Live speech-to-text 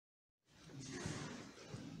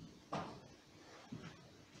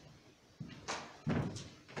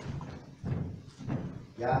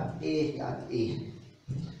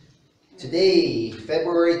Today,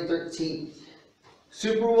 February 13th,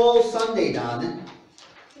 Super Bowl Sunday, Donna.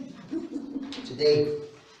 Today.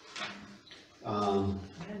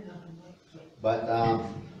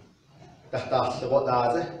 That's what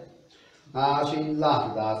does it. She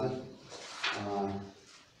laughed does it.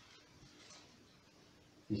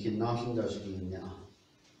 You can not does it now.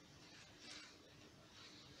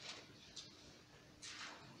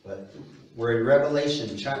 But we're in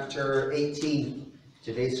Revelation chapter 18.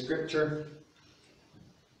 Today's scripture.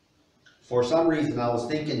 For some reason I was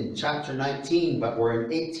thinking chapter 19, but we're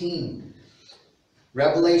in 18.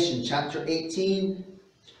 Revelation chapter 18,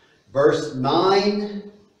 verse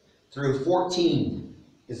 9 through 14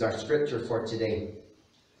 is our scripture for today.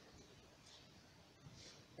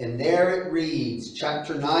 And there it reads,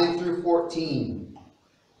 chapter 9 through 14.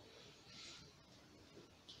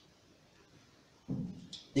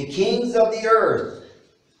 The kings of the earth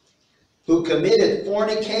who committed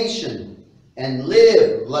fornication and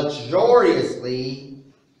lived luxuriously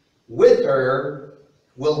with her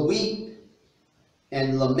will weep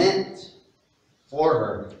and lament for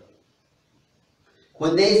her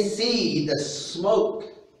when they see the smoke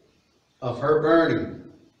of her burning,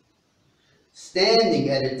 standing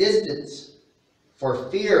at a distance for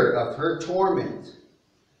fear of her torment,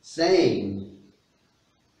 saying,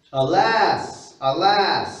 Alas,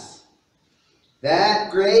 alas, that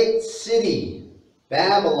great city,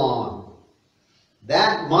 Babylon,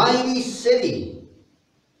 that mighty city,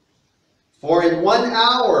 for in 1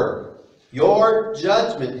 hour your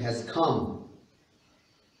judgment has come.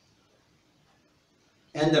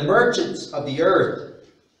 And the merchants of the earth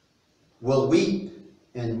will weep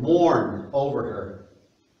and mourn over her.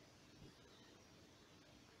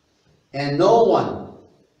 And no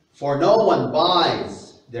one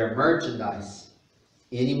buys their merchandise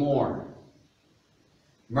anymore.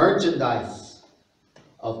 Merchandise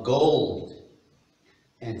of gold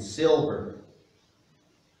and silver,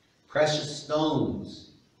 precious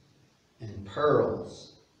stones and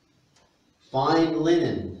pearls, fine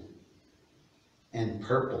linen and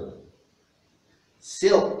purple,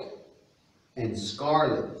 silk and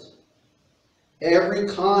scarlet, every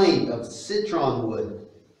kind of citron wood,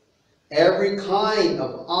 every kind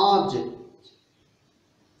of object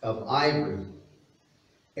of ivory,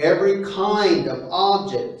 every kind of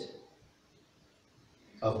object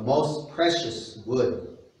of most precious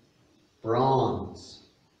wood, bronze,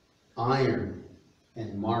 iron,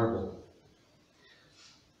 and marble,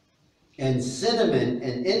 and cinnamon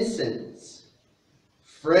and incense,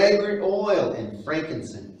 fragrant oil and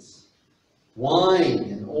frankincense, wine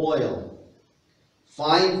and oil,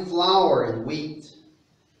 fine flour and wheat,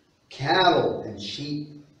 cattle and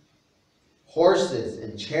sheep, horses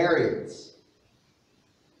and chariots,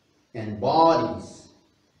 and bodies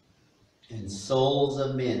and souls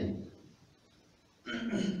of men.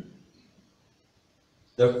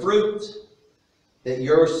 The fruit that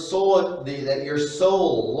your soul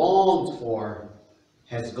longed for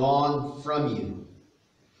has gone from you,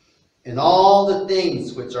 and all the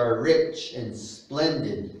things which are rich and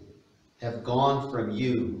splendid have gone from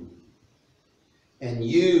you, and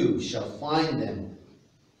you shall find them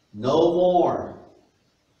no more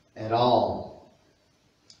at all.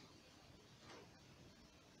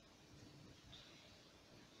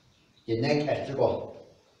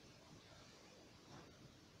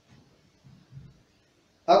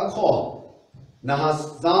 Ako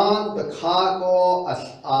nahasdan bekako as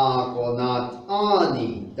ako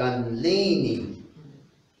natani dan lini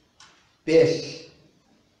bish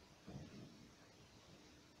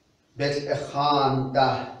ekhan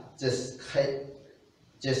da just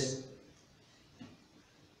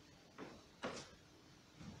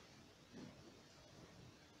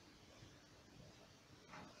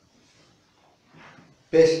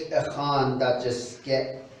bish ekhan da just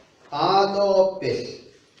get ado bish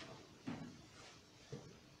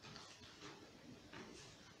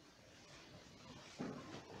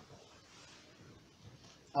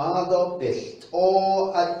ado bish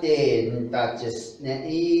o aden da just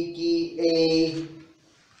neigi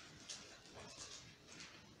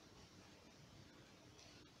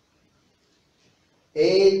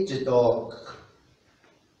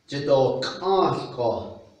jadok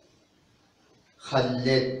asko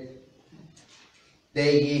khalid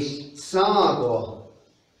de sago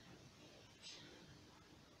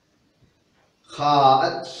kha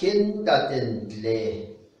athinda le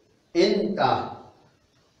inta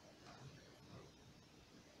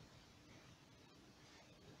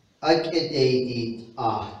akidedit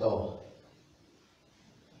ahdo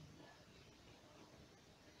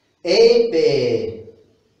ebe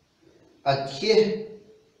athi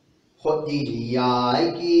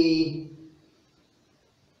Hodiyaiki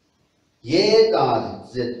Yedal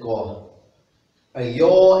Zitko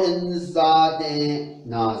Ayo Inzade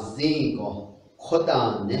Nazingo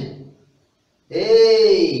Kodane.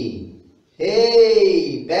 Hey,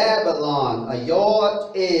 hey, Babylon,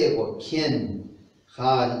 Ayot Ego Kin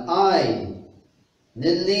Had I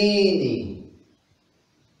Nilini.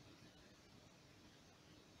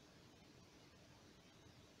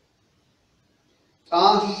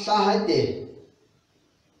 Sahade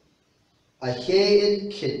Ahe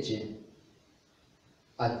Kitchen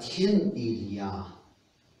Atin Ilya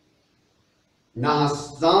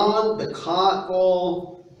Nahzan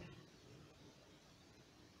Bekako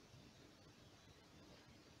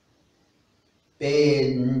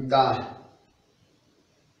Benta.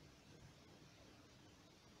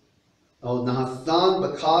 O Nahzan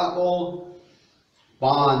Bekako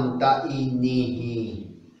Banda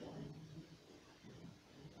Inihi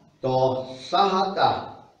Do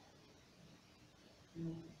Sahata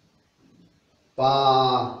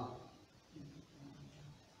Ba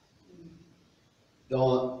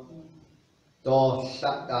Do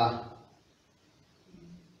Sata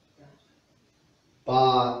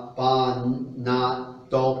Ba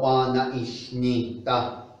na Ishnita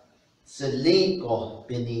Selinko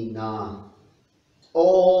Benina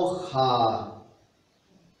Oha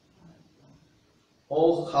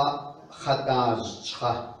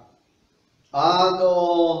Hadajcha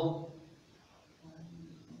Ado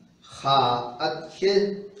Ha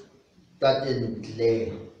Atkil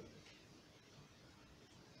Dadintle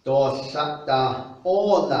Dosata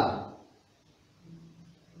Ola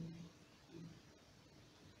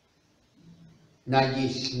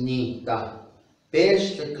Nayishnita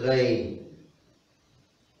Beshtegre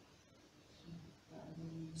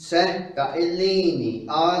Seta Eleni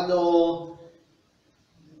Ado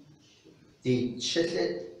Di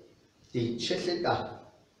Chilita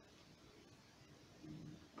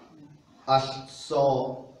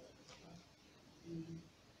Ashso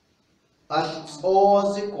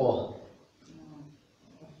Ziko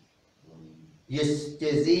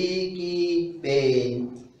Yisteziki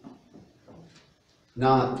Ben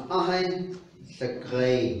Not Ahen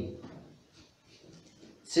Sakre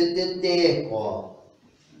Sidideko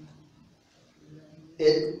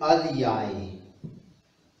El Aliyai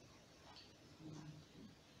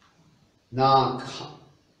Naka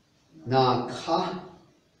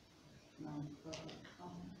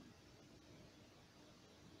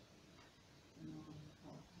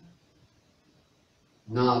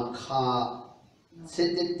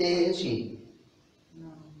Sidideshi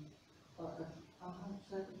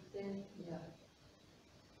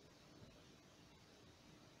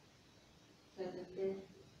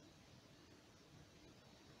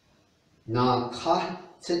Naka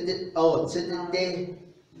Sidide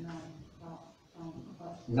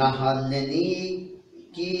Nahaleni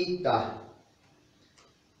Gita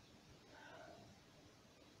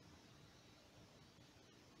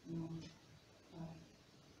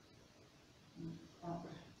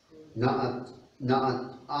Naat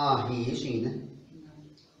Ahi Shine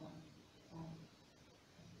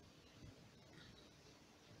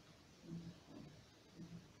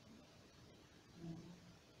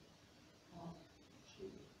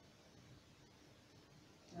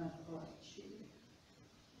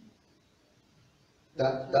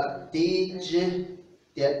that DJ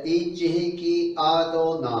ki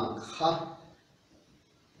Ado Naka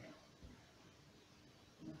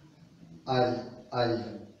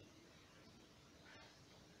Al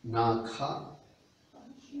Naka.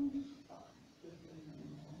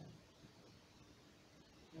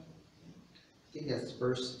 I think that's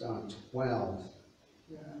verse 12.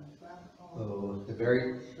 Oh, the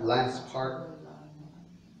very last part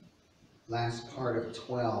of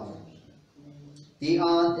 12.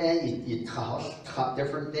 Beyond that, you taught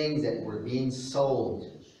different things that were being sold,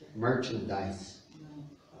 merchandise.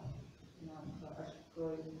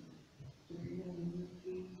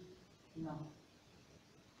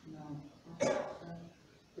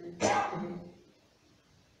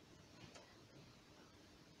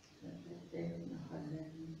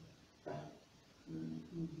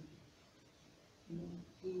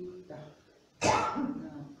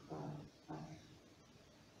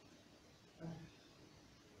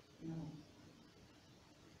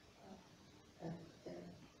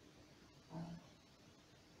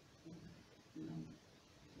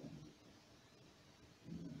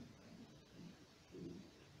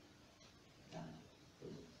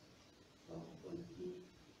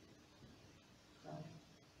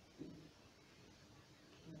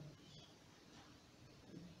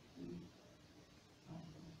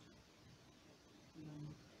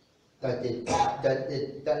 that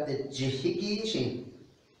the jihigi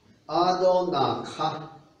ado na ka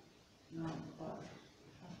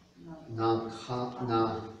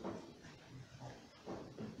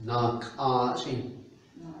shin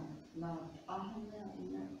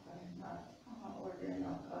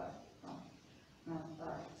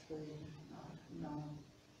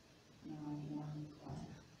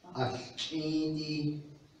ashidi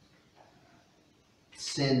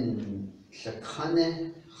sin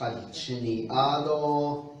shakane khalchini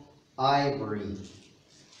ado ivory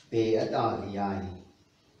be adaliai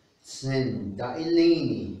sin da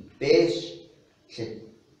ilini besh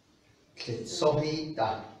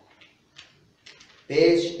sohita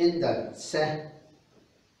besh in the se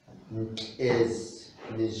is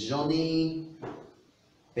nijoni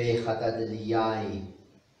be khadadliai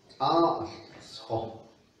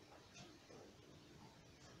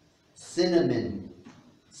cinnamon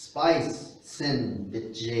spice sin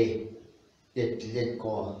bitje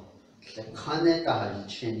bitliko khane kahal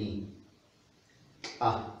chini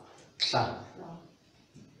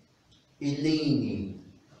ilini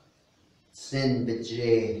sin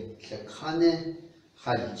bitje khane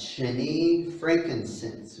khal chini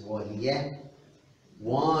frankincense waliye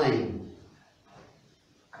wine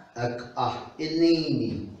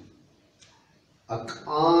ilini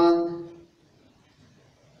akan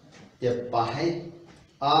de bahe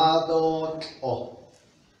adot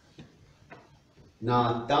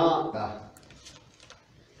na data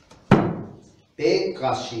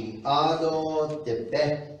bekashi ado de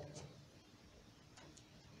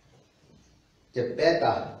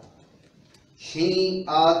beta shi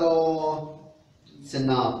ado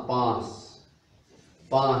sina bas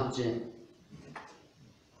bajen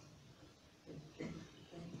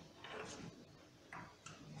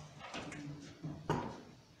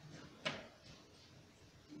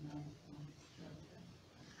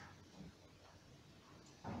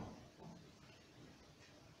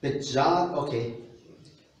Bijad, okay.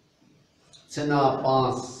 Sina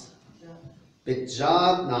bas.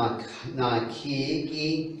 Bijad na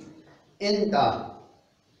kiegi inda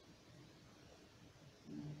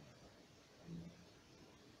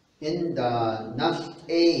naft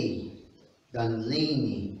dan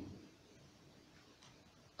lini.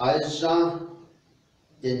 Aja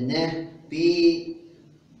de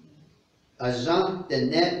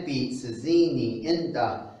nebi sazini inda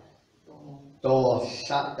do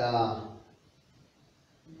shata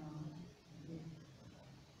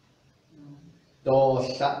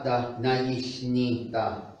na yishnita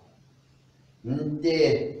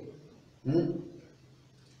nde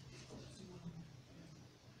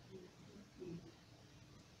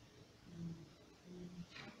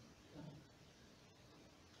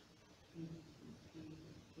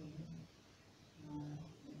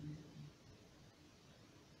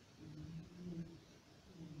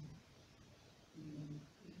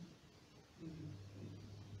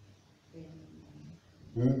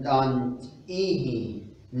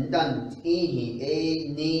ndant ihi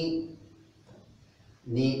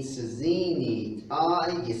ni sazini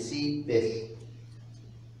yasi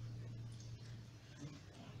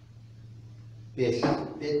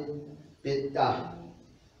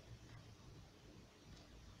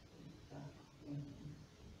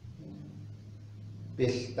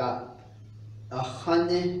bita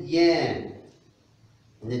akhane yen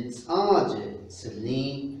nitsaje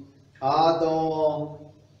selin ado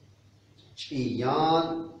chiyan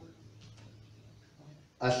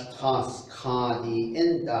ashkhas khadi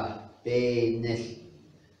inda benil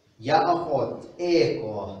yaachot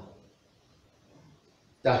ego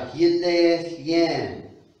dahile yen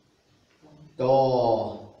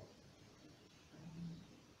do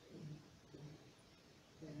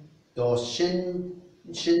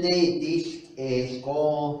shine dicht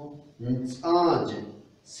ego nitsaje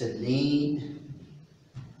selin.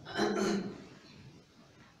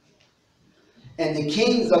 And the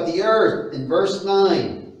kings of the earth, in verse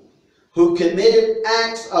 9, who committed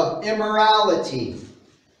acts of immorality,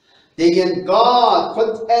 Digan God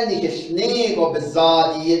put any hishnig or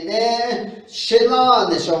bezadi ne shila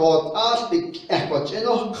ne shavot ashbik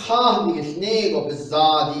equachino kah hishnig or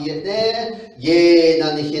bezadi ne ye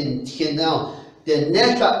nanihin tina the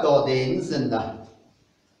nekat dodins and that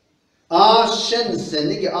Ashen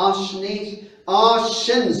senig ashni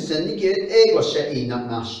Ashen senig ego shei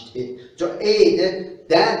namashti. So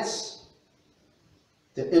that's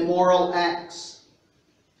the immoral acts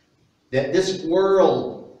that this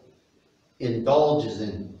world indulges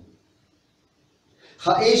in.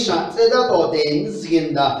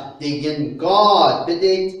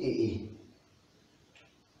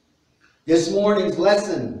 This morning's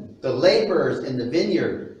lesson, the laborers in the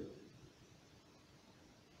vineyard,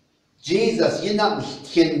 Jesus, he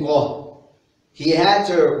had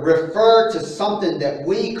to refer to something that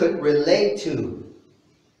we could relate to.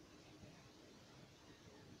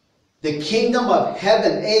 The kingdom of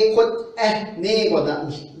heaven,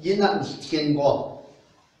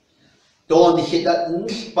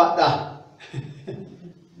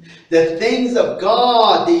 the things of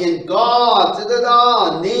God, the in God,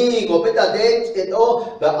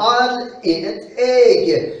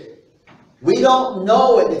 we don't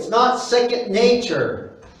know it. It's not second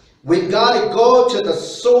nature. We've got to go to the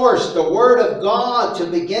source, the Word of God, to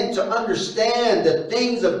begin to understand the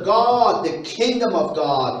things of God, the kingdom of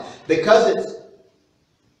God, because it's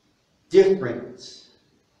different.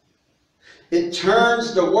 It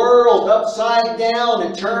turns the world upside down.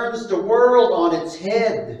 It turns the world on its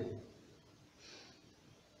head.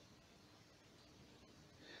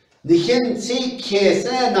 Nihin si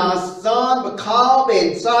kese na san bakal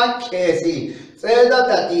ben sa kesi. Zeda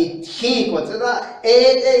da di tiko zeda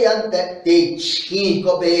ede yan that di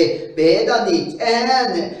chiko be beda ni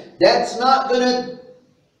ten. That's not going to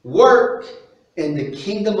work in the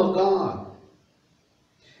kingdom of God.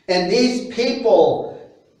 And these people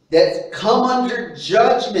that come under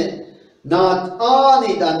judgment, not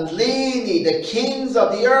Ani, Danlini, the kings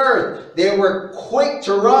of the earth, they were quick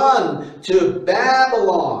to run to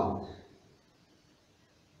Babylon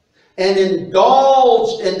and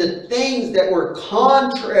indulge in the things that were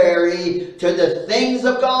contrary to the things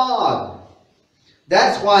of God.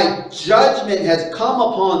 That's why judgment has come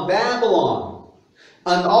upon Babylon.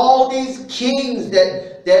 And all these kings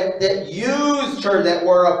that used her, that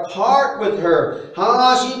were apart with her.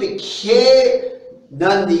 She became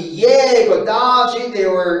they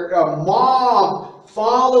were a mob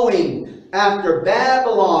following after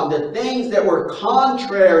Babylon, the things that were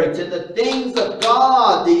contrary to the things of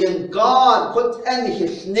God, the in God put and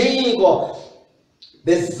his nego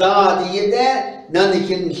beside it, none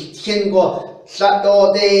can go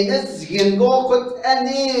Shadow de Nisgingo put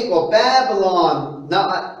any go Babylon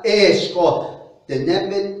na Eshko the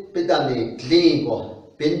Nebit Bidani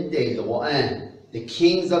Klingo Binde Loan, the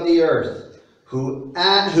kings of the earth who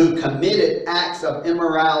committed acts of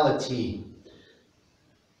immorality.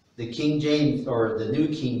 The King James, or the New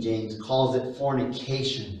King James, calls it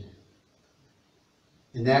fornication.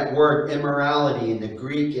 And that word immorality in the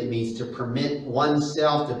Greek, it means to permit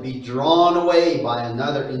oneself to be drawn away by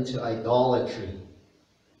another into idolatry.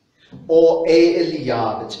 O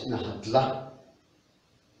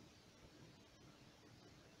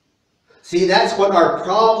see, that's what our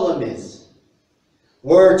problem is.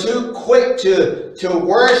 We're too quick to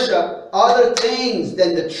worship other things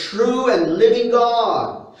than the true and living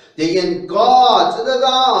God. The in God,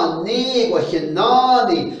 abide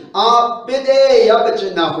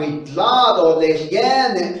yabachna huitlado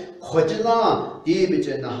lehyen khojna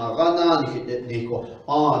dibachna haganan hideko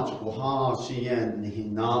ajguha shien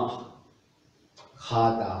hina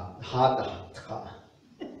hada.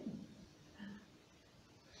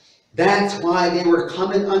 That's why they were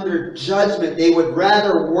coming under judgment. They would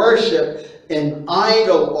rather worship an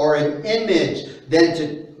idol or an image than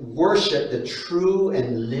to worship the true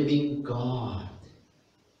and living God.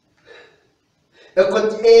 They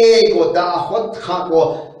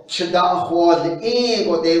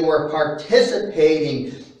were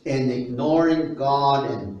participating in ignoring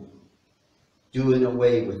God and doing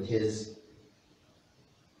away with His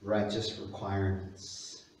righteous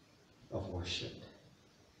requirements of worship.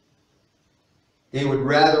 They would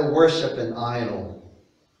rather worship an idol.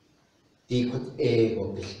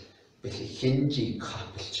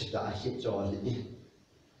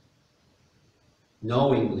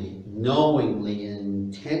 Knowingly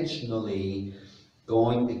and intentionally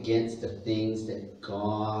going against the things that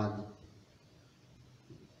God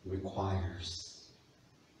requires.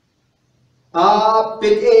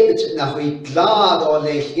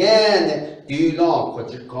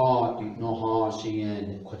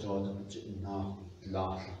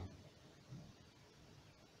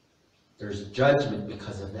 There's judgment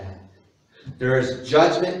because of that. There is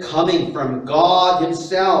judgment coming from God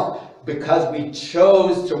Himself because we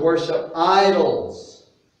chose to worship idols.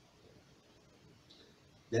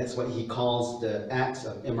 That's what He calls the acts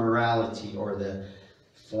of immorality or the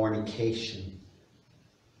fornication.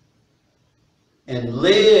 And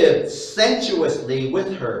lived sensuously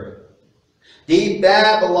with her. The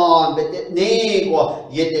Babylon, but the nego,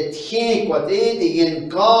 yet the think what they in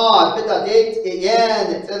God, but that it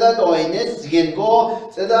again, so that oiness can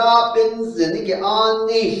go, so that bins and it on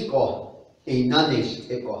nishko, a nanish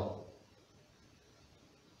ego.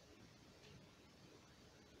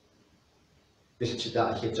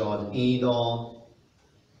 Bichda hit on idol.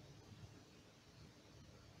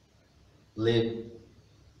 live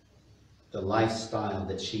the lifestyle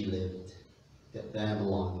that she lived, that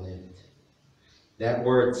Babylon lived. That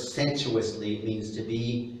word sensuously means to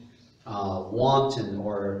be wanton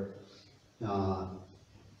or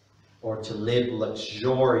to live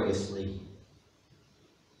luxuriously,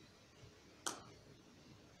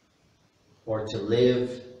 or to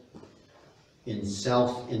live in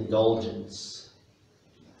self-indulgence.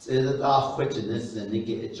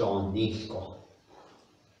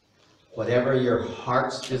 Whatever your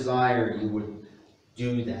heart's desire, you would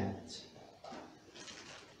do that.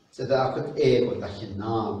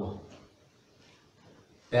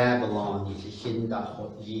 Babylon,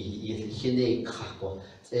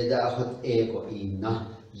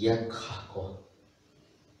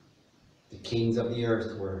 the kings of the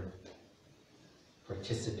earth were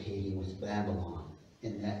participating with Babylon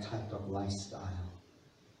in that type of lifestyle.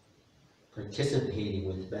 Participating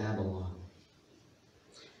with Babylon.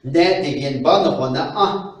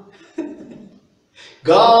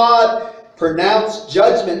 God pronounced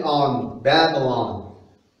judgment on Babylon.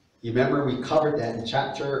 You remember we covered that in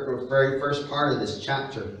the very first part of this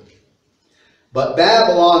chapter. But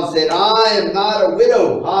Babylon said, I am not a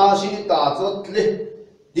widow. I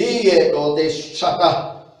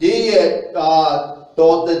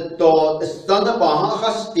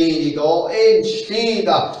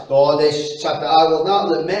will not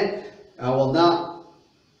lament. I will not.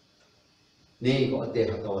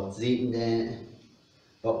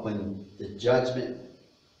 But when the judgment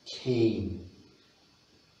came,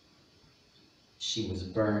 she was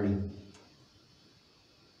burning.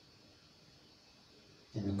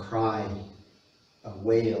 And a cry, a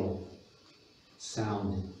wail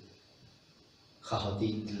sounded.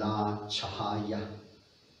 Chahadit la chahaya.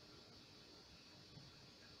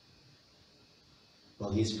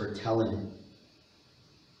 Well, he's foretelling it.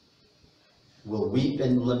 Will weep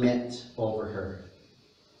and lament over her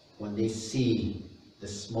when they see the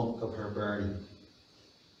smoke of her burning.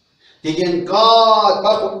 Digin God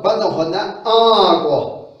banahona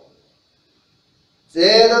agua.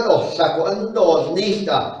 Zeda do sako andos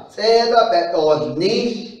nista. Zeda betos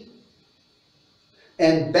nish.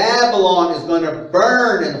 And Babylon is going to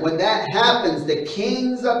burn, and when that happens, the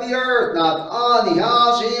kings of the earth, not Ani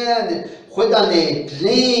Hashem, they're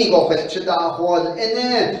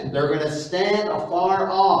going to stand afar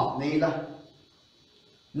off.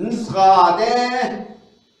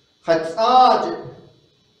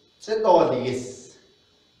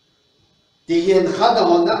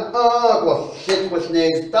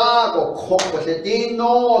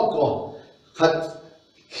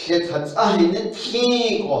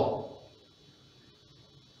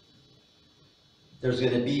 There's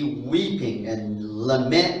going to be weeping and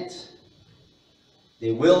lament.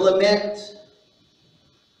 They will lament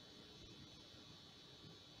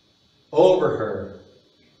over her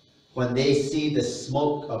when they see the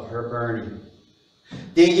smoke of her burning.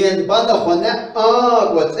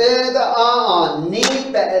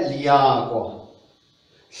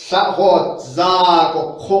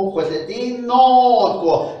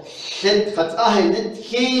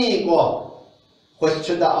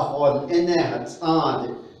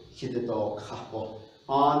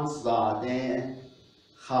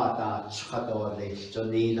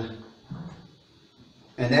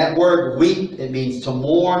 And that word weep, it means to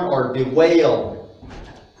mourn or bewail.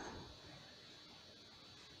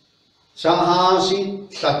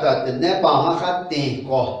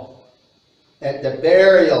 At the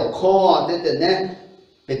burial,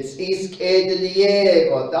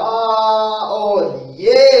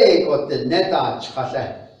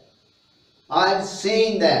 I've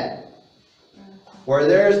seen that, where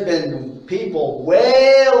there's been people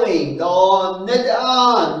wailing,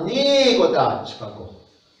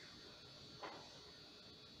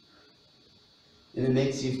 and it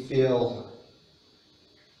makes you feel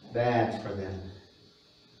bad for them.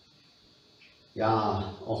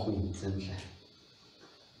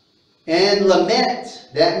 And lament,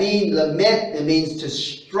 that means lament, it means to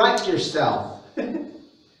strike yourself.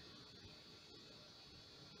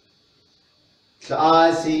 So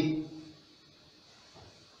I see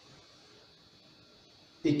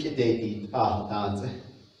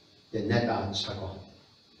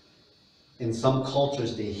in some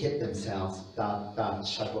cultures they hit themselves,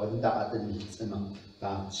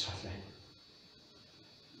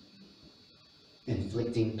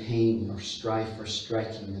 inflicting pain or strife or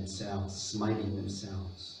striking themselves, smiting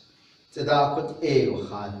themselves.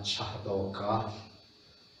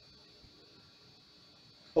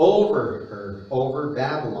 Over her, over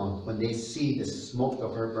Babylon, when they see the smoke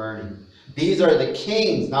of her burning. These are the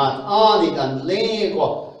kings, not Ani and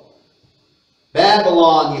Lego.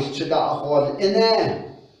 Babylon yishchada ahod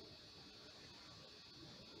ineh.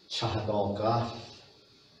 Chahadolga.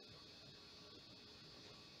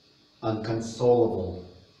 Unconsolable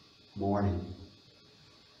mourning.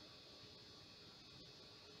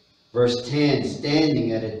 Verse 10,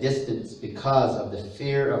 standing at a distance because of the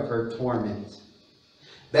fear of her torment.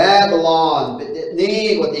 Babylon,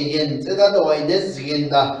 ni what again, to the way this again,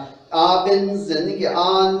 the Abins and the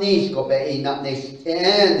Anish go by not next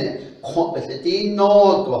and competity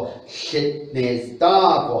no go shit nes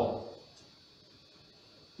dago.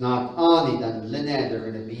 Not only than Lynette, they're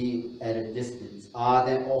going to be at a distance.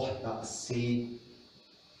 Then oh, that see.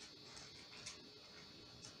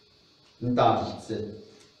 That's it.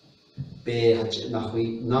 Be hatchet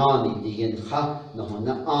nahui nani digin ha no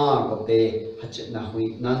na go be hatchet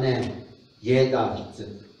nahui nane yeda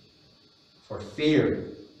for fear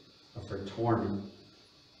of her torment.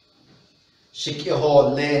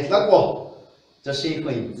 Shikiho le lago just she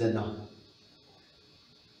queen zena.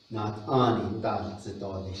 Not ani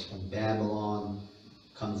dalish when Babylon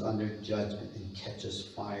comes under judgment and catches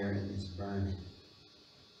fire and is burning.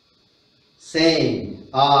 Saying,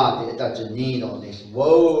 the Itajanino, this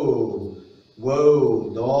woe, woe,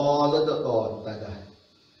 do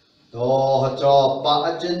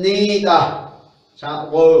Janida.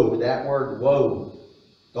 Woe, that word woe.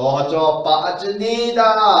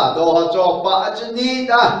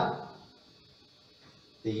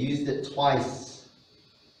 They used it twice.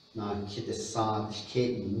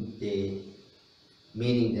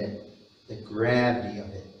 Meaning that the gravity of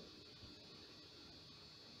it.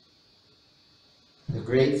 The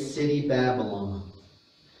great city Babylon.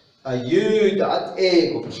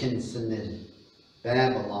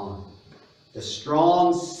 Babylon. The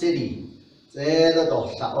strong city.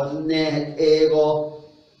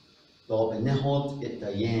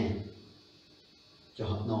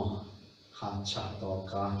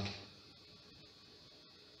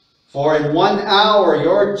 For in 1 hour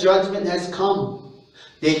your judgment has come.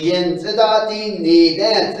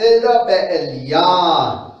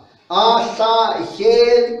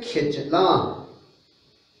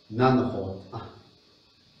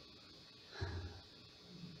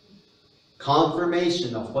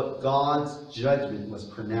 Confirmation of what God's judgment was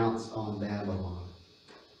pronounced on Babylon.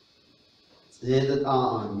 It's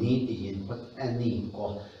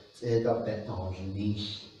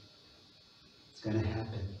going to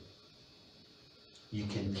happen. You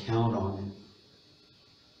can count on it.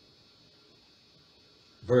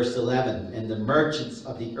 Verse 11, and the merchants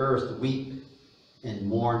of the earth weep and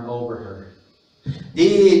mourn over her.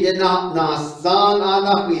 Di dinap nasan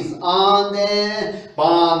anak is ane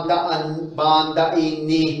banda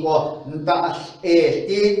ini ko ntas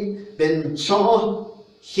din ben cho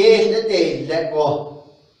shele de lego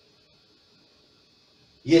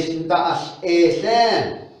yes ntas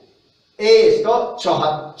ese esto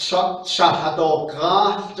chahado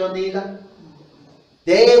gra jonila.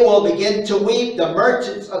 They will begin to weep, the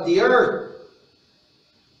merchants of the earth.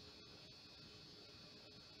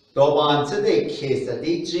 Doban today case that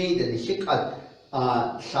they dreamed and the shikat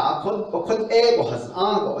shakut okut ego has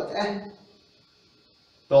ango eh.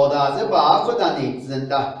 Doda zeba akudani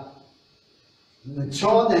zinda.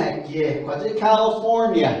 Chone ye kwaji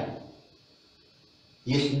California.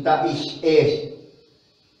 Yishinda ish eh.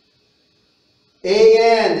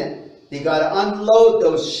 And they got to unload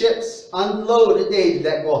those ships. Unload a day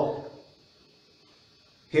that go.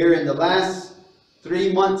 Here in the last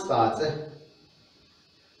 3 months, that's it.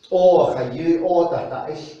 Oh, you oh that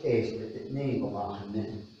is the name of our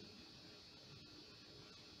name.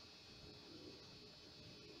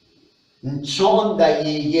 Nchon da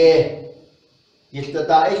ye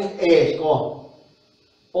that is go.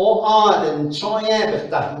 Oh, and choye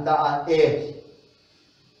that is.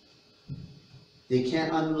 They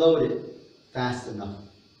can't unload it fast enough.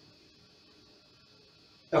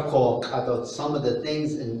 Some of the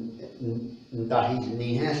things in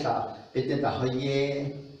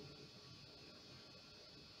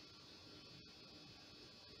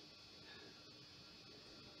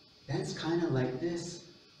that's kind of like this.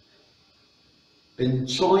 Di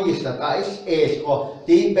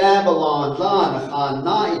Babylon la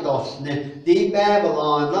na idosne di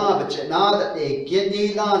Babylon la but na that they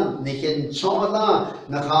gidi lan nihin chola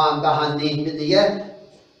na khan da hani bidiye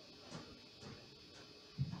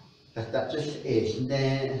that just is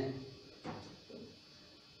there.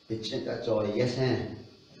 It's that joy yes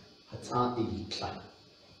it's not the clock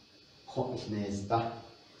hot is that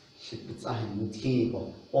shit it's a hin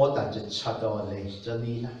table or that just shadow late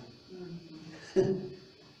Jamila.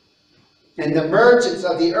 And the merchants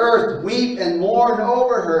of the earth weep and mourn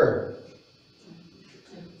over her.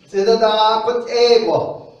 Tidada put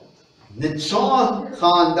ego. Nichon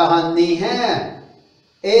khan dahan ni he.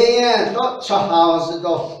 Ayan, not chahaz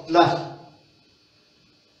do la.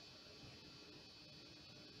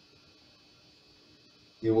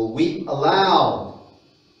 You will weep aloud.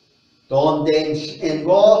 Don den in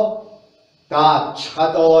go. Da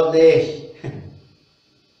chado le.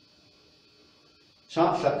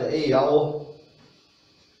 Shot shut the e o.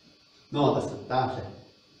 No, that's the dash.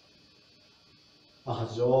 Ah,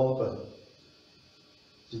 job.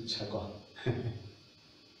 Chako.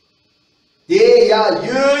 De ya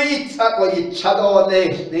you chako you chado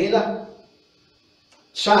le. Nila.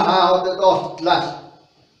 Chaha the dot la.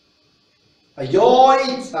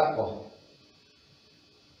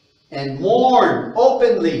 And mourn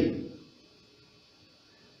openly.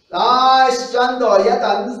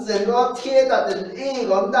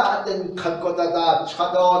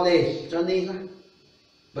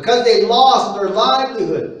 Because they lost their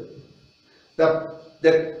livelihood.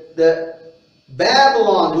 The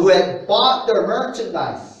Babylon who had bought their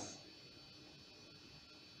merchandise.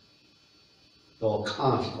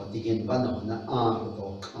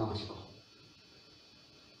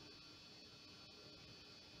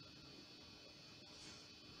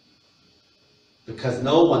 Because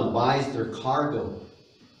no one buys their cargo.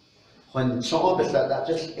 When job is that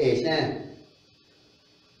just is then.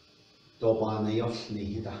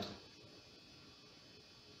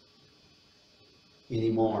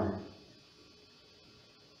 Anymore.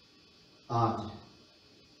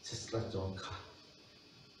 Just let go.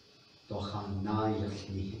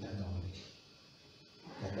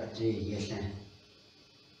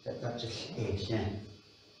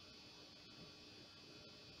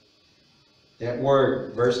 That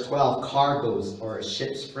word, verse 12, cargoes, or a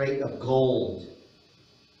ship's freight of gold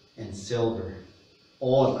and silver,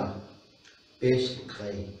 ola,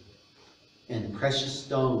 clay, and precious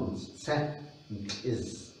stones, set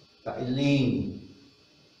is ba'ilin,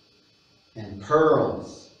 and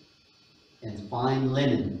pearls, and fine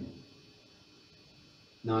linen.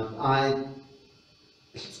 Now,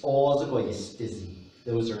 it's all the way stizzy.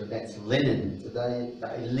 That's linen,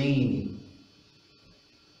 ba'ilin.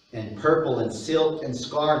 And purple and silk and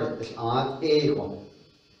scarlet is ad ego.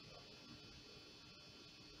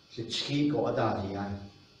 Chico adadi.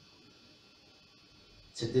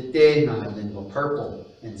 To the day na purple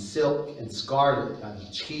and silk and scarlet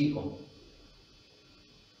and chico.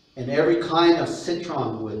 And every kind of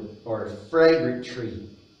citron wood or fragrant tree.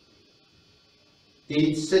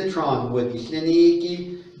 The citron wood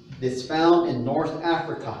is found in North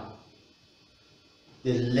Africa.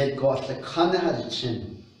 The led got the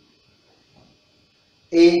kanahadichin.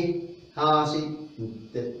 The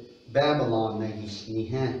Babylon nagis ni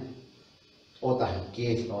han. Oda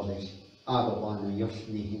gate knowledge. Adobana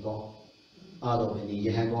yosni go. Adobani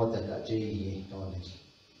yago that J knowledge.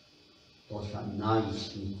 Those are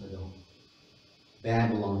nice though.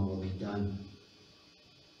 Babylon will be done.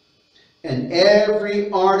 And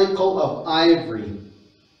every article of ivory.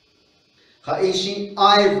 Haishi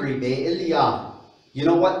ivory be Ilya. You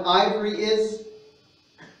know what ivory is?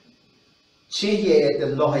 Chiye the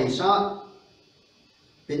lohisha.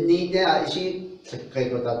 Beneath there, she take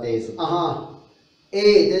that days. Aha.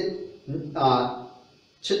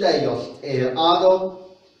 Chidayos ado.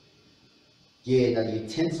 Ye the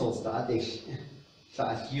utensils that dish.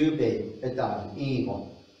 Sa you be bedan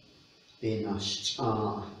evil. Be nash.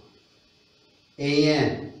 But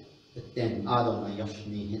then ado na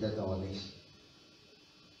yoshni hit the dollars.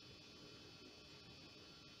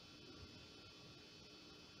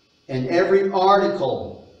 And every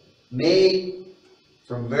article made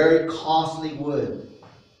from very costly wood.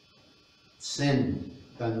 Sin,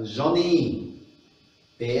 Ganjoni,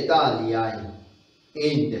 Bedaliai,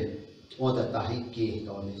 Ind, Odatahiki,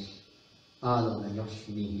 Adona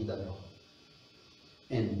Yoshni Hidado.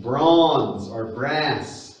 And bronze or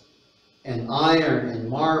brass, and iron and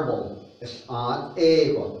marble, is ad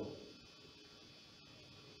ego.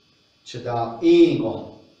 Chada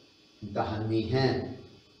ego, Dahanihan.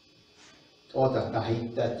 Oda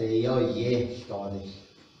tahita te yo ye stoli.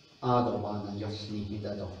 Adovana yosni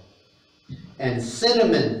hidado. And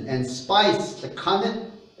cinnamon and spice, the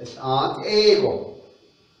kanet is ad ego.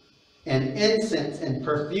 And incense and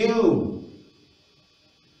perfume.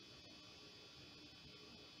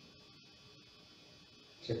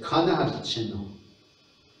 The kanat chino.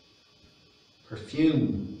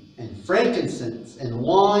 Perfume and frankincense and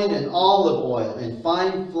wine and olive oil and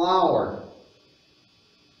fine flour.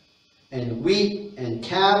 And wheat and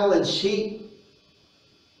cattle and sheep.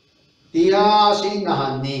 Dia si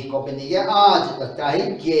nahani ko piniya aj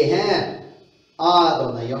tatai gehe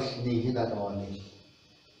adona yoshni hidadoni.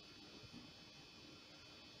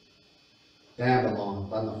 Babylon,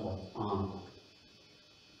 Banahot,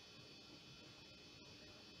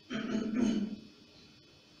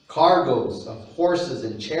 cargoes of horses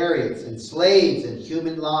and chariots and slaves and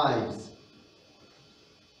human lives.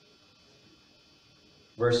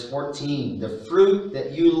 Verse 14, the fruit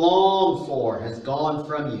that you long for has gone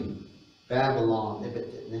from you. Babylon.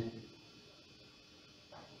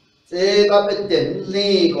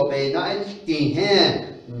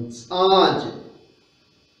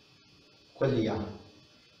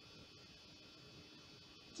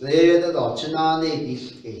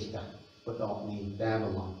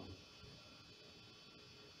 Babylon.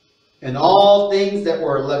 And all things that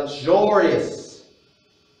were luxurious.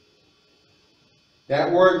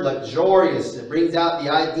 That word luxurious, it brings out the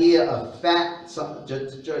idea of fat.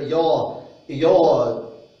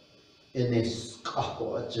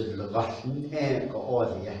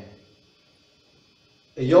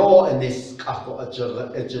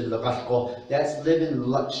 That's living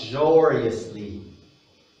luxuriously.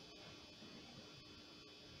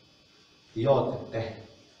 We love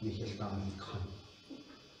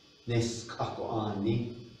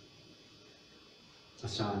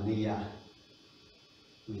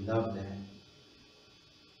that.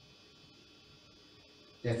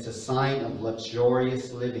 That's a sign of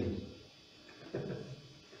luxurious living.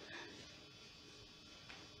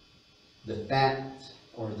 The fat,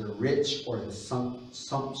 or the rich, or the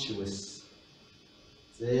sumptuous.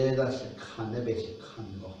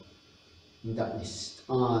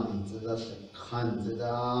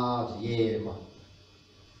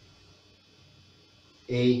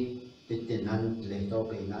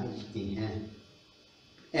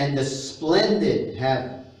 And the splendid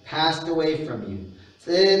have passed away from you.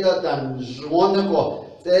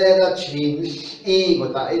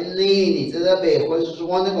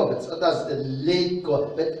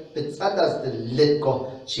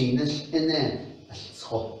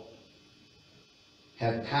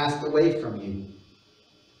 Have passed away from you.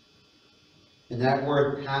 And that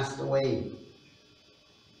word passed away,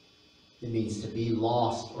 it means to be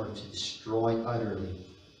lost or to destroy utterly.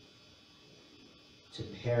 To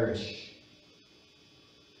perish.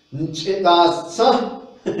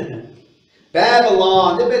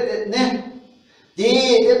 Babylon,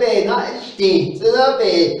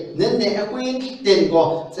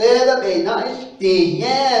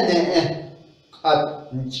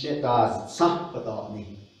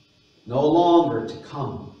 no longer to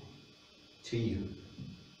come to you.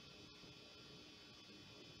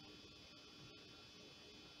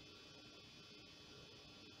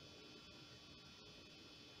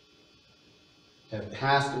 Have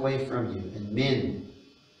passed away from you, and men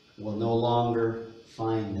will no longer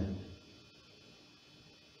find them.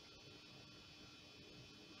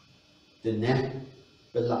 The neck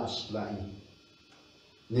belash lai.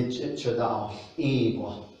 Nitch chadal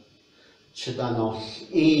ego. Chadano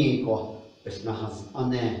ego. Besnahas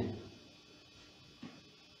ane.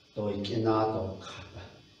 Doikinado kapa.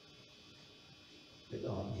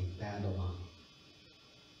 Without me, Babylon.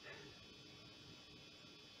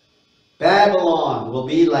 Babylon will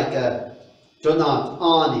be like a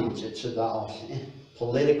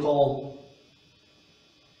political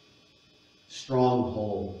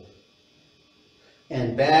stronghold.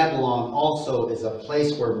 And Babylon also is a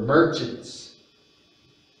place where merchants,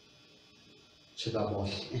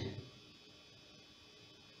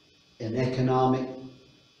 an economic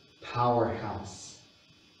powerhouse.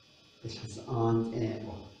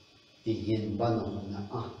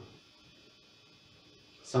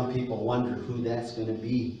 Some people wonder who that's going to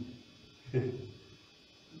be.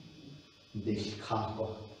 The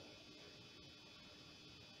Chicago.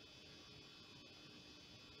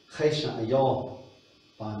 Khesha ayo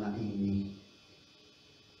bana ini.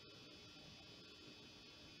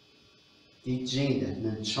 The gene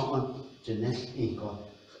that Chon genetic ego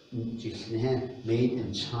made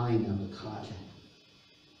in China because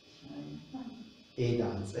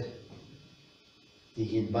Edans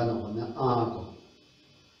the in Banana Argo.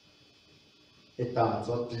 It does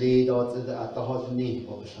what lead out at the hot knee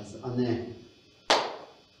of us ane.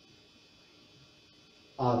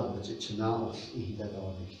 Other which now eat that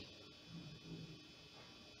all this.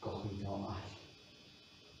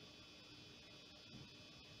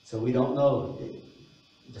 So we don't know.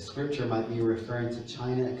 The scripture might be referring to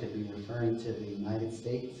China. It could be referring to the United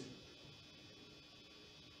States.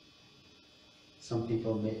 Some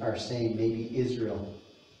people are saying maybe Israel.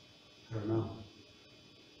 I don't know.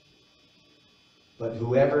 But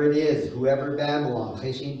whoever it is, whoever Babylon,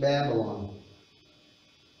 Cheshin Babylon,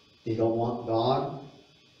 they don't want God,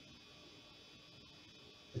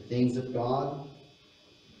 the things of God.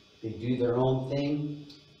 They do their own thing.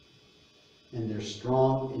 and they're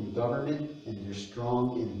strong in government, and they're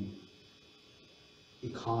strong in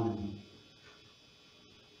economy.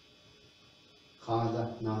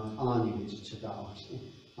 Kada not ani which chadawashi.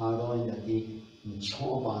 Ado in the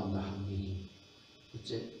choban the honey.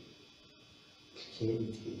 Which it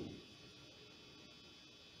came to.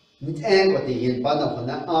 Nit ang what the yin bana for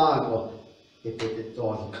na ago. If it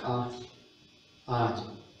don't cast. Aj.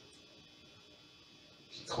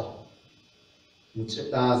 Ko. Which it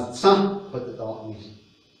does some put it on me.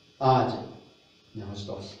 Aj. Now it's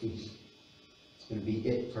going to be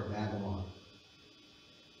it for Babylon.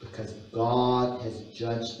 Because God has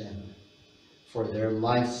judged them for their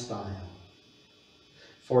lifestyle,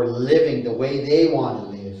 for living the way they want to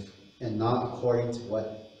live, and not according to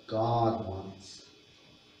what God wants.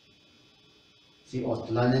 See,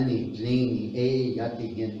 Otlanani, Glini, E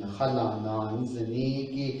Yatigin, Halana,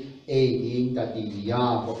 Nzaniki, E Dingati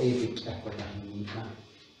Yabo, Ebik Equitanika.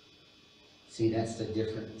 See, that's the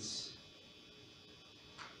difference.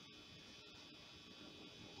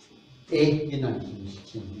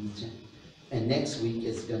 And next week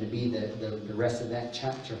is going to be the rest of that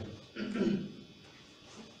chapter.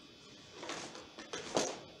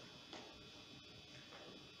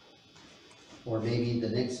 Or maybe the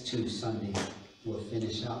next 2 Sundays we'll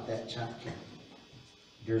finish out that chapter.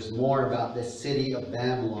 There's more about the city of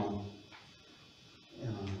Babylon.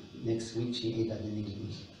 Next week,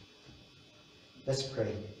 let's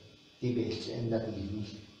pray.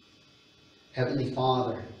 Heavenly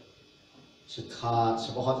Father,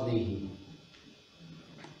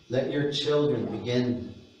 let your children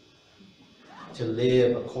begin to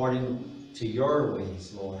live according to your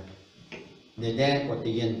ways, Lord. Nedet what the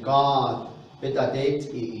yin God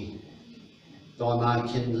bitadet dona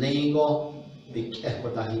kin lingo big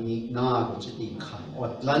equitahi na which it or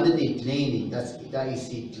London cleaning that's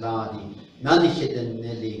isi gladi none hidden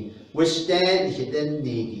nilly which then hidden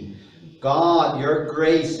needy. God, your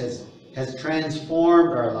grace has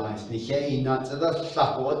transformed our lives. Nichei not to the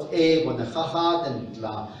flakot e when the chahad and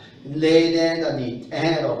la laden and eat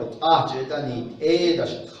and of it after and eat e the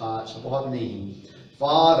shabbat.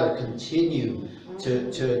 Father, continue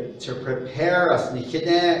to prepare us.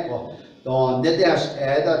 Nichei don nedash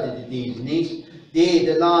eda the nich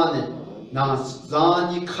the lan na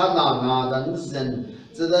zani kala na dan zen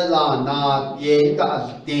to the la na ye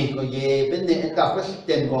da den go ye ben the da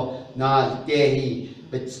question go na dehi.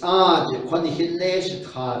 But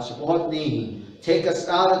take us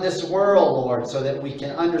out of this world, Lord, so that we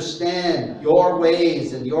can understand your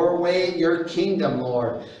ways and your kingdom,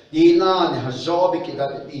 Lord.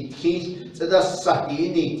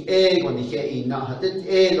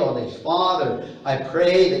 Father, I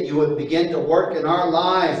pray that you would begin to work in our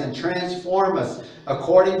lives and transform us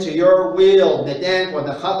according to your will.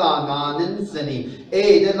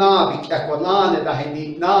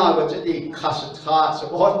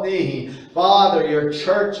 Father, your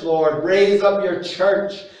church, Lord, raise up your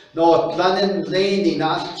church. No, planen leni,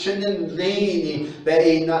 not chinen leni,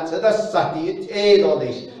 be not to the sati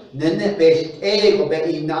edolish. Nene best ego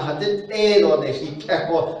be not had it edolish. He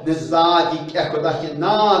keko the zadi keko that you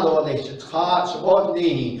not olish. Touch what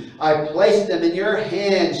knee. I place them in your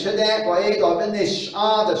hand. Shadek or ego finish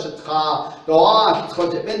other shata. Go on,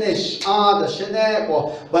 could finish other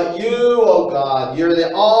shadeko. But you, O God, you're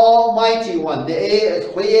the Almighty One. The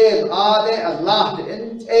Queen Ade Allah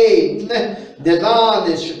in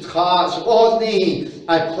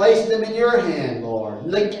I place them in your hand, Lord.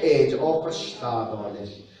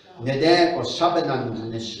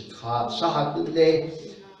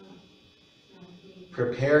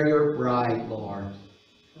 Prepare your bride, Lord.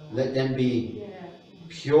 Let them be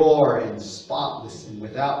pure and spotless and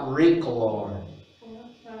without wrinkle, Lord.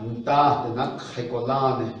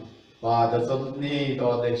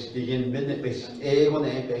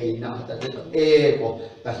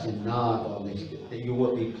 That you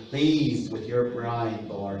will be pleased with your bride,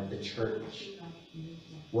 Lord, the church.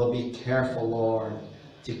 We'll be careful, Lord,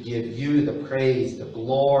 to give you the praise, the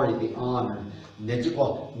glory, the honor.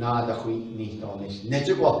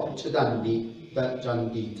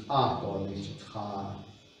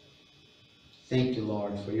 Thank you,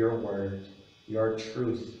 Lord, for your word, your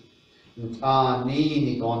truth.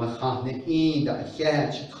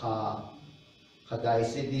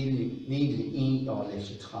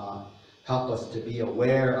 Help us to be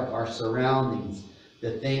aware of our surroundings,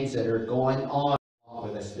 the things that are going on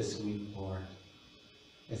with us this week, Lord.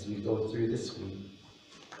 As we go through this week,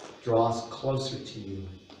 draw us closer to you.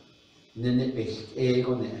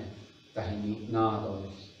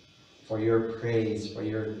 For your praise, for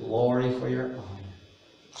your glory, for your honor.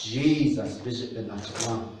 Jesus, Bishop Ben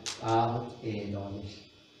Nachman,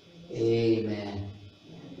 Amen.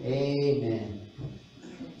 Amen.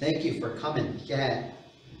 Thank you for coming. Yeah.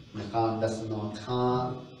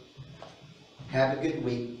 Have a good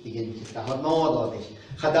week. Begin to have more of it.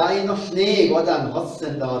 Hadai no snee, God and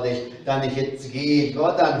husband of it, than if it's gay,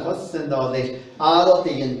 God and husband of it. All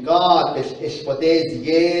in God is for days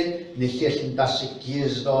again, Nishin Dashik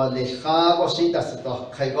years of it. Hagoshi, that's the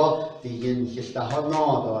Kago, begin his the honor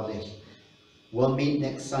of it. We'll meet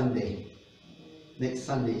next Sunday. Next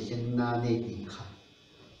Sunday, in Nani.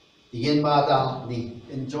 Begin Bada,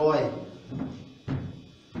 enjoy.